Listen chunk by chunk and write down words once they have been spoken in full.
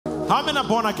How many are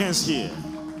born again here?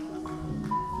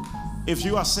 If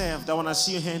you are saved, I want to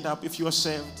see your hand up if you are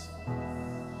saved.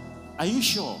 Are you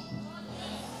sure?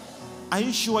 Are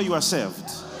you sure you are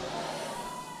saved?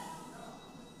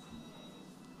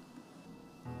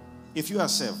 If you are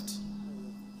saved,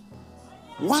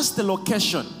 what's the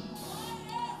location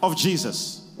of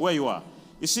Jesus where you are?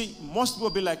 You see, most people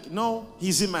be like, no,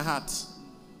 he's in my heart.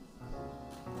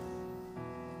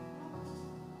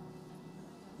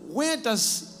 Where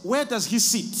does he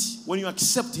sit when you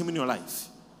accept him in your life?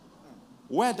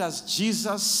 Where does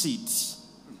Jesus sit?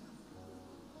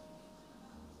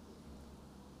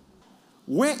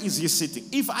 Where is he sitting?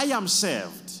 If I am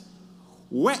saved,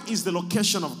 where is the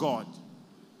location of God?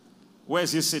 Where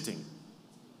is he sitting?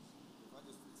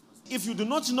 If you do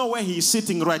not know where he is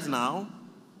sitting right now,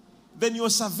 then your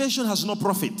salvation has no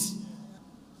profit.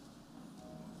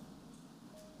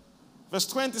 Verse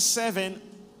 27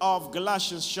 of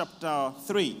Galatians chapter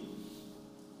 3.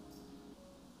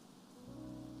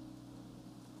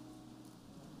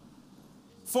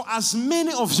 For as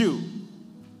many of you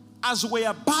as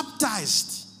were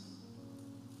baptized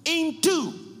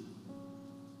into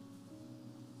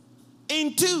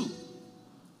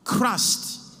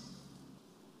Christ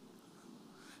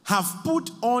have put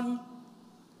on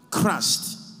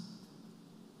Christ.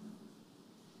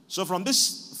 So from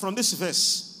this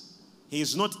verse, he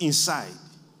is not inside.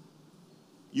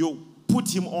 You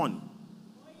put him on.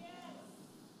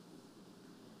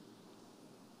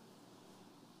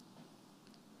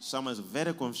 Someone's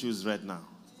very confused right now.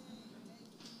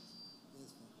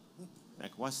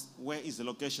 Like, where is the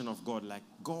location of God? Like,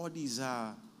 God is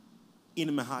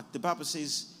in my heart. The Bible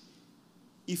says,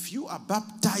 if you are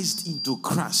baptized into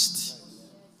Christ,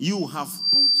 you have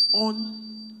put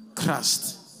on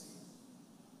Christ.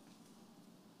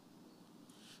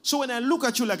 So when I look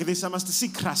at you like this, I must see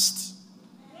Christ.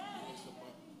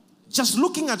 Just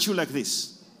looking at you like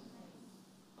this.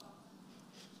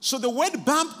 So the word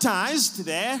baptized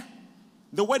there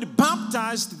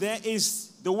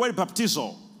is the word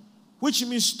baptizo, which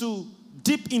means to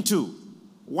dip into.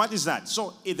 What is that?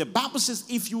 So the Bible says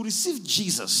if you receive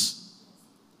Jesus,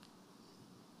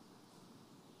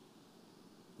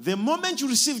 the moment you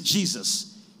receive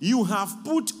Jesus, you have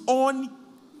put on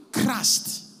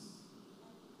Christ.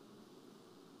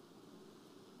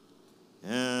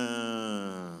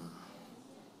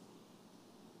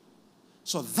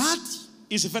 So that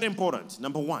is very important,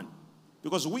 number one,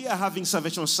 because we are having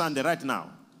Salvation Sunday right now.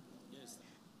 Yes.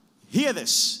 Hear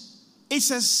this. It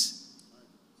says,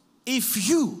 if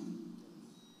you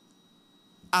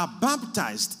are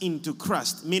baptized into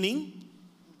Christ, meaning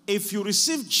if you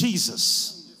receive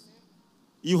Jesus,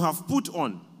 you have put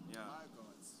on.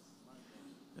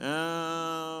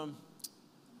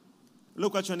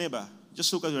 Look at your neighbor.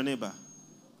 Just look at your neighbor.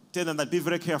 Tell them that be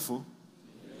very careful.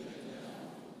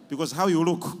 Because how you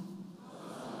look,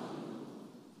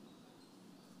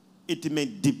 it may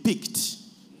depict,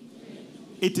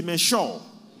 it may show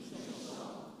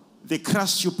the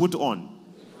Christ you put on.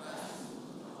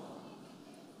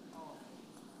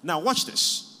 Now watch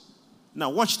this. Now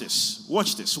watch this.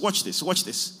 Watch this. Watch this. Watch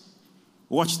this.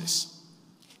 Watch this.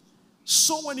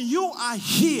 So when you are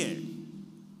here,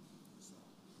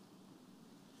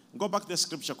 go back to the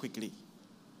scripture quickly.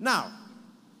 Now,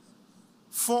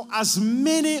 for as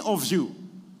many of you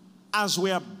as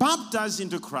were baptized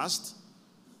into Christ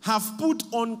have put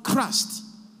on Christ.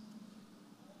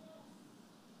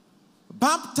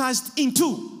 Baptized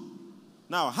into.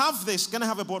 Now, have this. Can I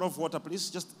have a bottle of water, please?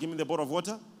 Just give me the bottle of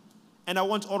water. And I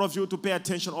want all of you to pay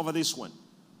attention over this one.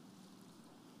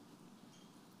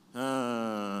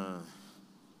 Now,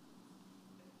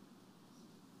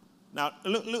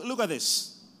 look at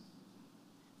this.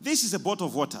 This is a bottle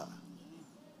of water.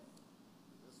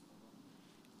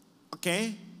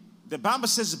 Okay? The Bible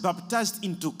says baptized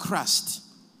into Christ.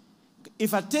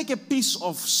 If I take a piece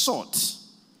of salt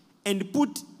and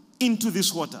put into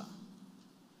this water,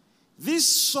 this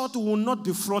salt will not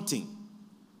be floating.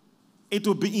 It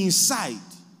will be inside.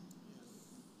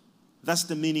 That's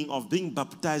the meaning of being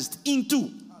baptized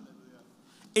into.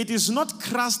 It is not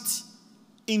Christ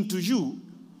into you.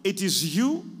 It is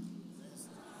you.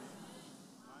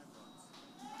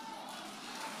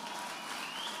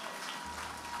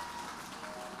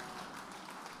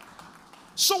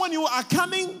 So when you are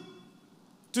coming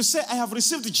to say, I have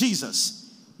received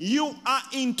Jesus, you are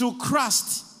into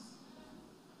Christ.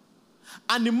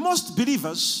 And most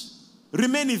believers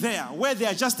remain there where they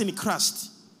are just in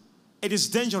Christ. It is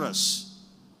dangerous.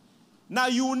 Now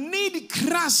you need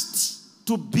Christ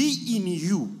to be in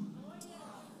you.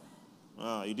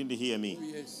 You didn't hear me.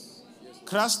 Yes.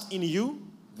 Christ in you.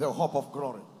 The hope of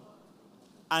glory.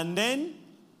 And then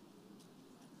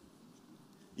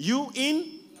you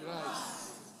in Christ.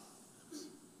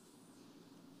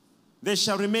 They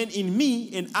shall remain in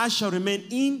me, and I shall remain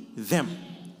in them.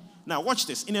 Now watch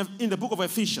this. In the book of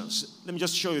Ephesians, let me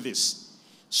just show you this.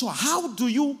 So how do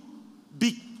you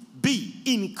be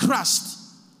in Christ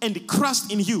and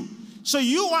Christ in you? So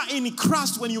you are in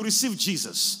Christ when you receive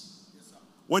Jesus.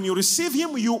 When you receive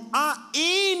him, you are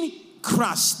in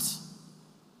Christ.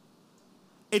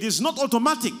 It is not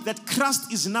automatic that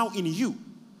Christ is now in you.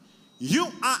 You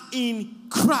are in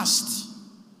Christ.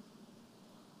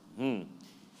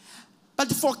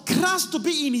 But for Christ to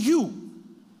be in you,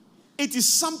 it is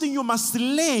something you must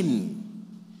learn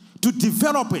to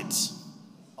develop it.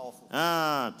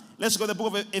 Let's go to the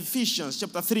book of Ephesians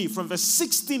chapter 3 from verse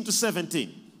 16 to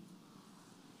 17.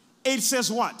 It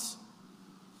says what?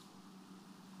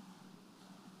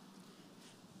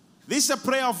 This is a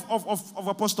prayer of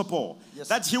Apostle Paul. Yes,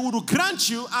 that he would grant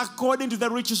you, according to the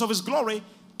riches of his glory,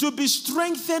 to be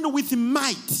strengthened with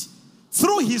might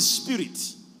through his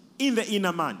spirit in the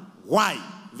inner man. Why?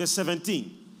 Verse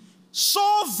 17. So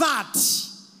that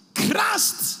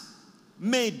Christ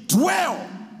may dwell.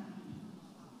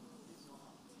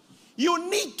 You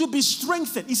need to be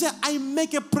strengthened. He said, I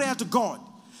make a prayer to God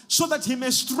so that he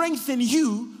may strengthen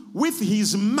you with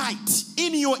his might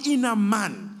in your inner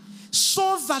man.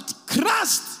 So that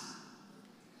Christ.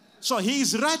 So he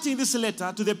is writing this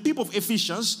letter to the people of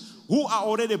Ephesians who are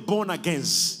already born again.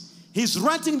 He's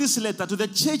writing this letter to the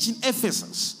church in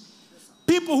Ephesus.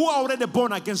 People who are already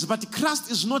born again, but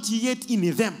Christ is not yet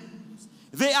in them.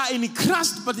 They are in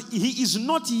Christ, but he is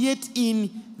not yet in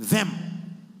them.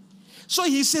 So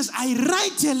he says, I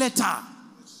write a letter.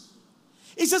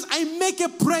 He says, I make a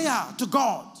prayer to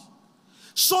God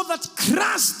so that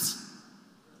Christ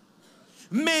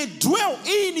may dwell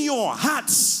in your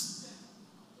hearts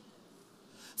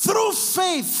through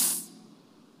faith,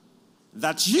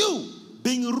 that you,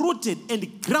 being rooted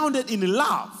and grounded in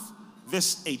love,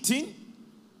 verse 18,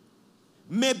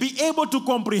 may be able to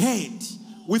comprehend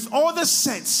with all the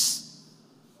saints.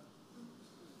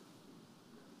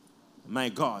 My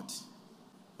God.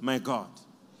 My God.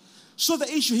 So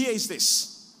the issue here is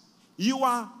this. You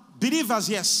are believers,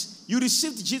 yes. You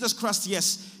received Jesus Christ,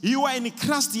 yes. You are in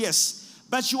Christ, yes.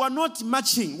 But you are not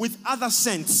matching with other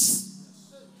saints.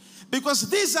 Because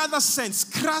these other saints,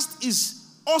 Christ is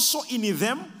also in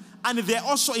them, and they are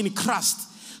also in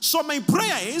Christ. So my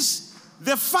prayer is,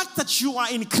 the fact that you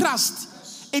are in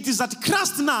Christ, it is that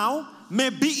Christ now may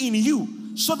be in you,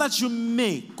 so that you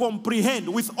may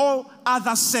comprehend with all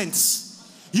other saints.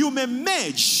 You may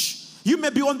merge. You may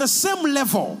be on the same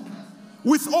level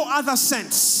with all other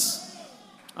saints.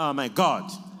 Oh my God.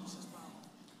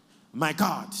 My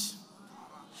God.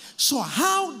 So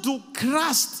how do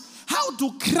Christ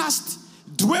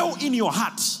dwell in your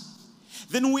heart?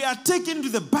 Then we are taken to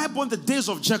the Bible in the days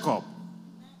of Jacob,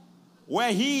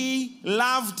 where he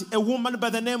loved a woman by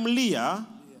the name Leah,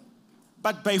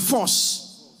 but by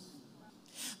force.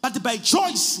 But by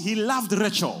choice, he loved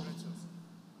Rachel.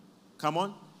 Come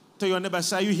on. Tell your neighbor,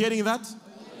 say, are you hearing that?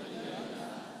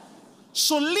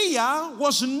 So Leah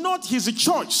was not his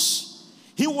choice.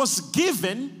 He was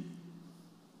given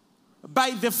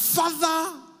by the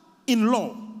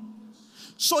father-in-law.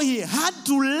 So he had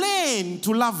to learn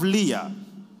to love Leah.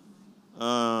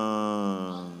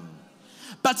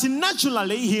 But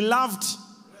naturally, he loved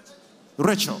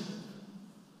Rachel.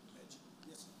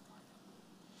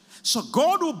 So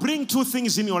God will bring two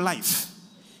things in your life.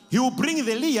 He will bring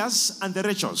the Leahs and the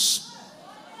Rachels.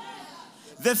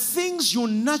 The things you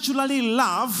naturally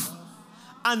love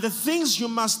and the things you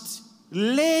must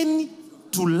learn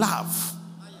to love.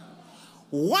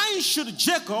 Why should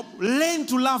Jacob learn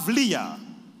to love Leah?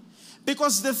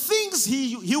 Because the things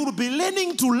he will be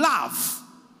learning to love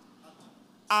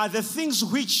are the things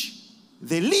which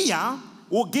the Leah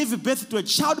will give birth to a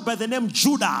child by the name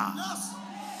Judah.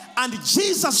 And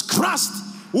Jesus Christ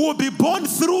will be born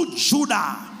through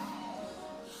Judah.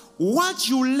 What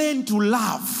you learn to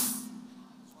love,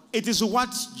 it is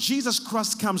what Jesus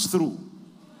Christ comes through.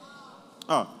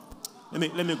 Oh,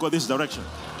 let me go this direction.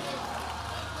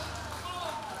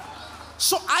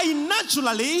 So I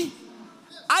naturally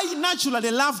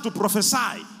love to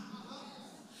prophesy.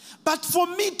 But for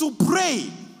me to pray,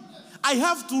 I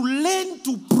have to learn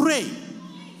to pray.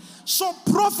 So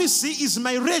prophecy is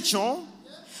my Rachel,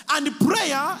 and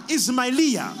prayer is my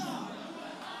Leah.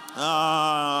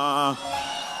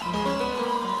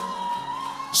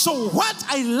 So what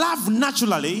I love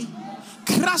naturally,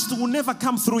 Christ will never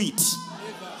come through it.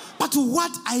 But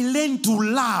what I learn to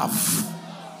love,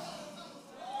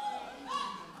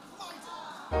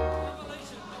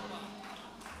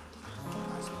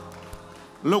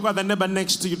 Look at the neighbor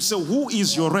next to you. Say, who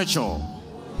is your Rachel?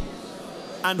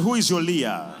 And who is your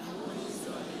Leah?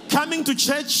 Coming to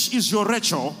church is your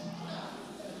Rachel.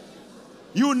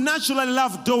 You naturally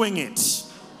love doing it.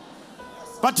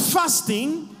 But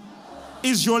fasting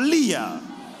is your Leah.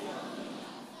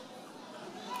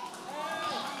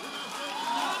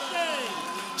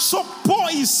 So Paul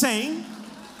is saying,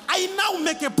 I now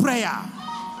make a prayer.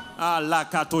 I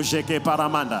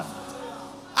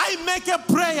make a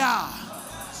prayer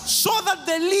so that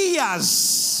the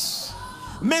Leahs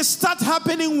may start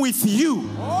happening with you.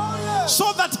 Oh, yes.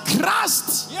 So that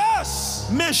Christ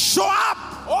may show up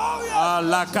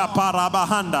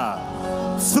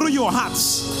through your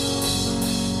hearts.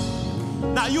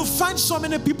 Now you find so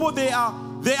many people, they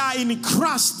are in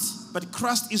Christ, but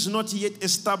Christ is not yet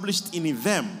established in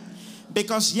them.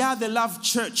 Because they love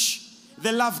church,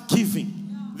 they love giving,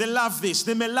 they love this,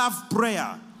 they may love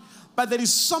prayer, but there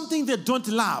is something they don't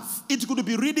love. It could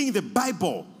be reading the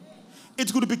Bible.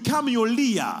 It could become your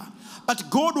Leah. But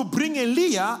God will bring a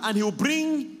Leah and He will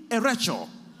bring a Rachel.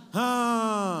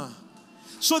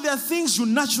 So there are things you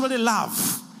naturally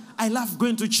love. I love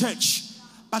going to church.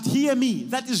 But hear me,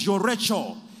 that is your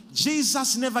Rachel.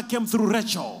 Jesus never came through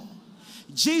Rachel.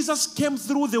 Jesus came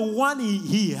through the one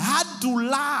he had to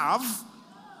love.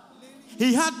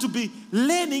 He had to be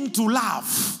learning to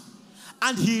love.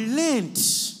 And He learned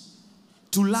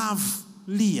to love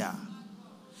Leah.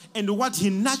 And what he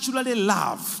naturally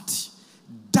loved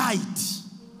died.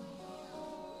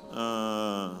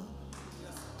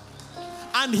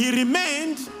 And he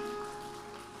remained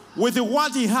with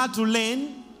what he had to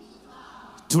learn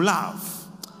to love.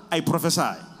 I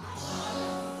prophesy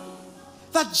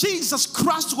that Jesus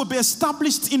Christ will be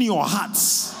established in your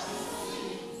hearts.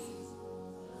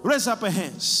 Raise up your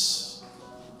hands.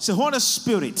 Say, Holy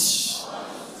Spirit,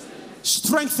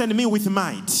 strengthen me with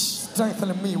might.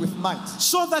 Strengthen me with might.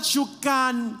 So that you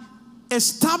can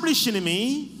establish in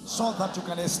me. So that you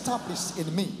can establish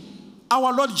in me.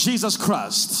 Our Lord Jesus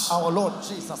Christ. Our Lord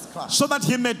Jesus Christ. So that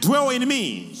He may dwell in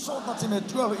me. So that He may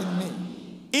dwell in me.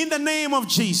 In the name of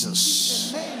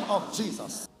Jesus. In the name of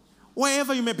Jesus.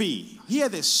 Wherever you may be, hear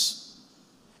this.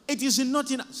 It is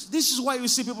not in us. This is why you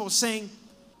see people saying,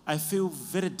 I feel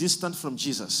very distant from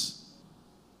Jesus.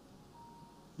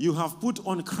 You have put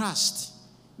on Christ.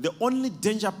 The only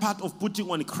danger part of putting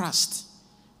on Christ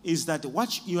is that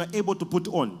what you are able to put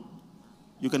on,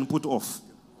 you can put off.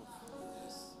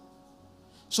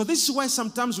 So this is why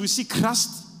sometimes we see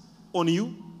Christ on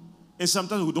you, and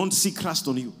sometimes we don't see Christ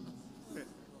on you.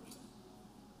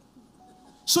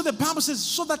 So the Bible says,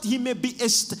 so that He may be,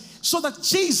 so that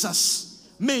Jesus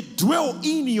may dwell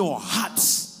in your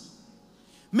hearts,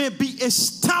 may be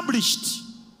established.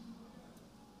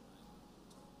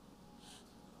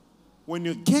 When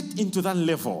you get into that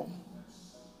level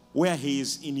where He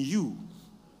is in you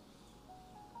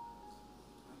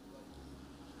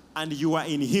and you are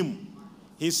in Him,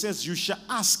 He says, you shall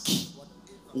ask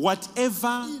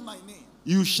whatever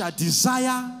you shall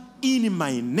desire in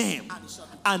my name,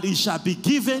 and it shall be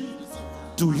given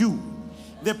to you.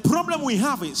 The problem we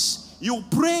have is you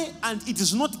pray and it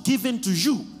is not given to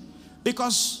you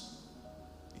because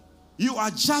you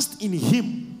are just in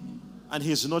Him and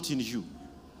He is not in you.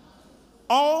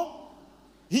 Or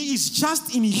He is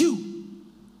just in you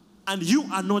and you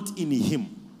are not in Him.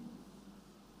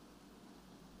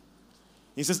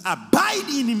 He says, abide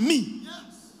in me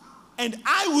and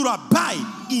I will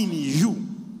abide in you.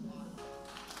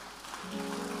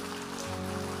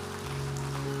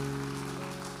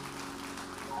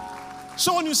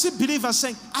 So when you see believers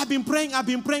saying, I've been praying,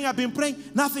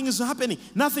 nothing is happening,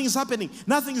 nothing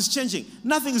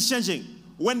is changing.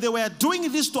 When they were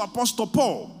doing this to Apostle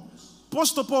Paul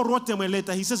wrote them a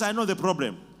letter. He says, I know the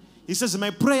problem. He says,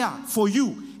 my prayer for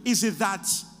you is that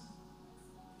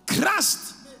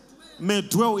Christ may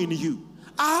dwell in you.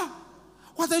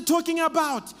 What are you talking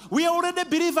about? We are already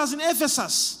believers in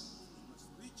Ephesus.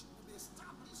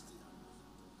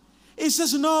 He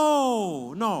says,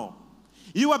 no.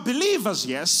 You are believers,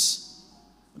 yes,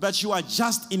 but you are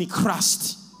just in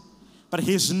Christ. But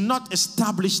He is not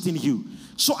established in you.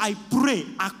 So I pray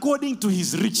according to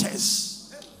His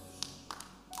riches.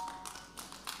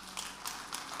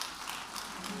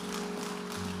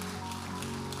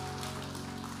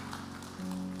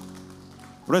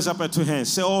 Raise up your two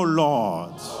hands. Say, oh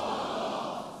Lord,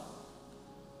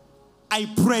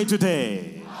 I pray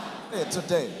today.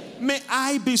 May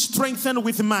I be strengthened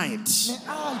with might. May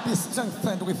I be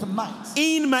strengthened with might.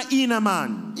 In my inner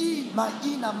man. In my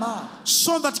inner man.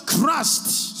 So that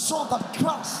Christ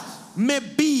may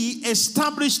be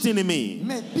established in me.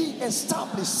 May be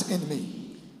established in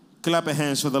me. Clap your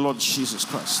hands for the Lord Jesus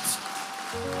Christ.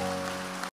 Amen.